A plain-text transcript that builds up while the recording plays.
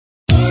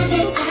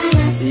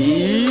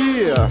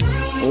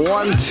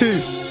1,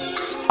 2.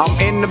 I'm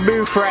in the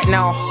booth right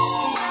now.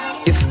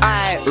 It's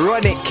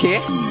Ironik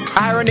here.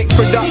 Ironik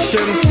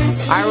Productions.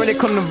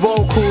 Ironik on the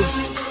vocals.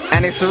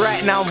 And it's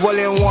right now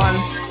volume 1.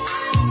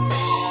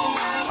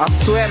 I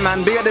swear,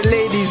 man, they are the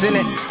ladies in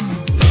it.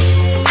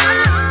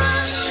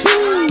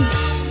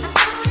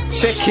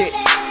 Check it.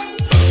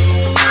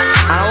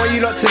 And I want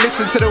you lot to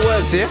listen to the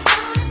words here.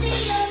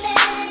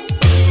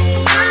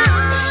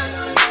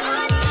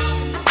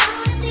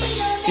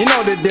 You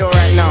know the deal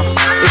right now.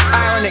 It's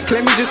Ironik,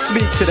 let me just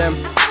speak to them.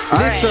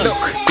 Listen, look,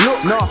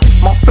 no,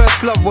 my first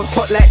love was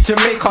hot like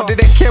Jamaica.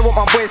 Didn't care what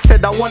my boy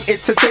said, I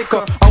wanted to take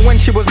her. And when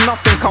she was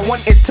nothing, I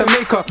wanted to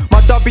make her my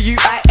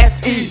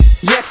W-I-F-E,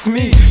 yes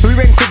me. We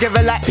went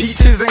together like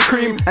peaches and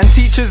cream, and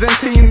teachers and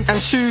teens,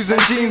 and shoes and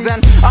jeans.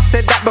 And I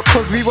said that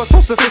because we were so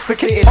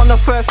sophisticated. On the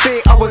first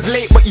date I was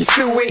late, but you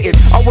still waited.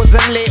 I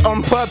wasn't late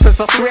on purpose,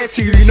 I swear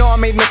to you. You know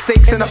I made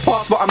mistakes in the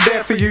past, but I'm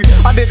there for you.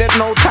 I didn't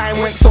know time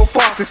went so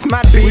fast, it's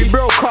mad B. We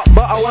broke up,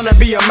 but I wanna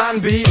be a man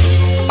B.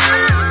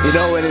 You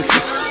know when it's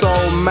just so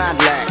mad,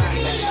 like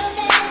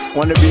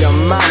wanna be a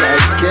man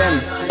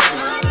again.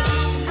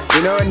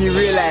 You know when you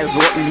realize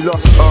what you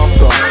lost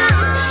after.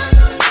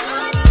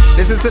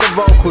 Listen to the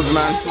vocals,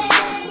 man.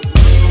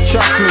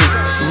 Trust me,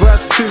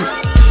 verse 2.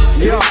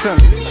 Listen,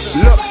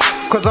 look,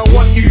 cause I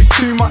want you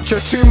too much, you're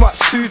too much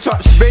to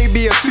touch.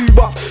 Baby, you're too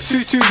buff, too,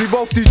 we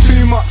both do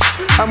too much.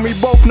 And we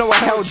both know I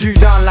held you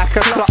down like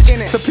a clutch.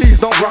 So please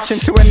don't rush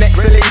into a next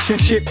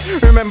relationship.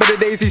 Remember the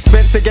days we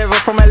spent together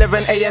from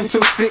 11 AM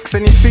till 6.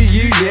 And you see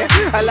you, yeah,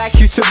 I like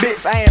you to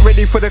bits. I ain't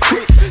ready for the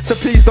quits, so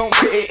please don't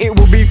quit it, it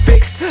will be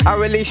fixed. Our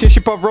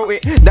relationship, I wrote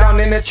it down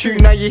in a tune.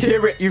 Now you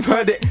hear it, you've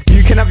heard it.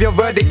 You can have your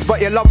verdict, but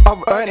your love,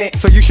 I've earned it.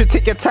 So you should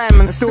take your time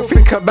and still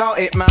think about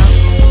it, man.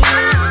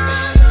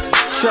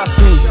 Trust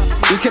me,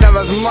 you can have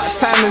as much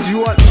time as you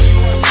want.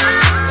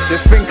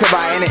 Just think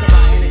about it, innit?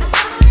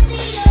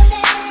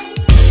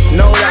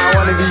 Know that I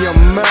wanna be your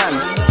man.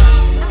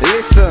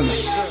 Listen,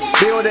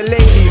 they all the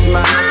ladies,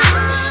 man.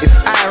 It's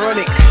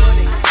Ironik.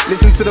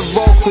 Listen to the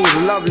vocals,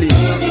 lovely.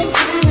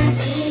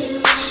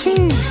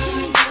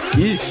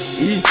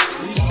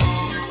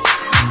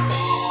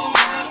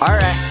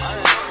 Alright,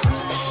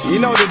 you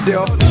know the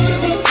deal.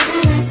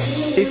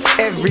 It's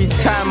every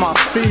time I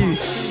see you.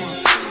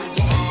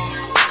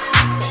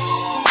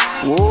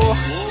 Whoa,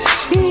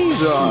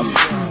 Jesus.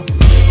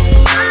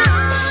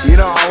 You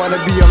know I wanna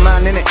be your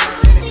man, innit?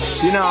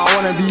 You know I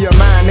wanna be your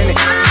man, innit?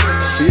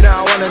 You know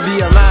I wanna be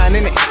your man,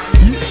 innit?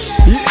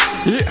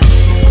 Yeah.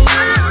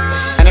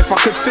 And if I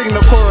could sing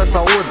the chorus,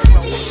 I would.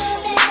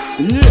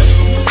 Yeah.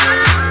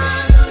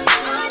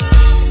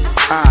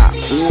 I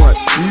want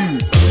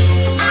you.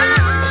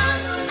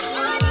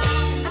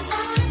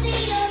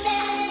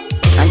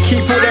 And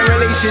keep all them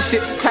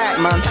relationships tight,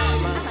 man.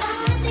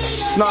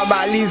 It's not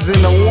about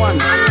losing the one.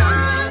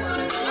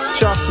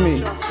 Trust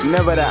me,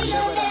 never that.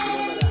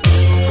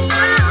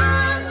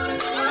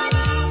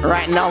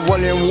 Right now,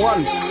 volume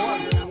 1.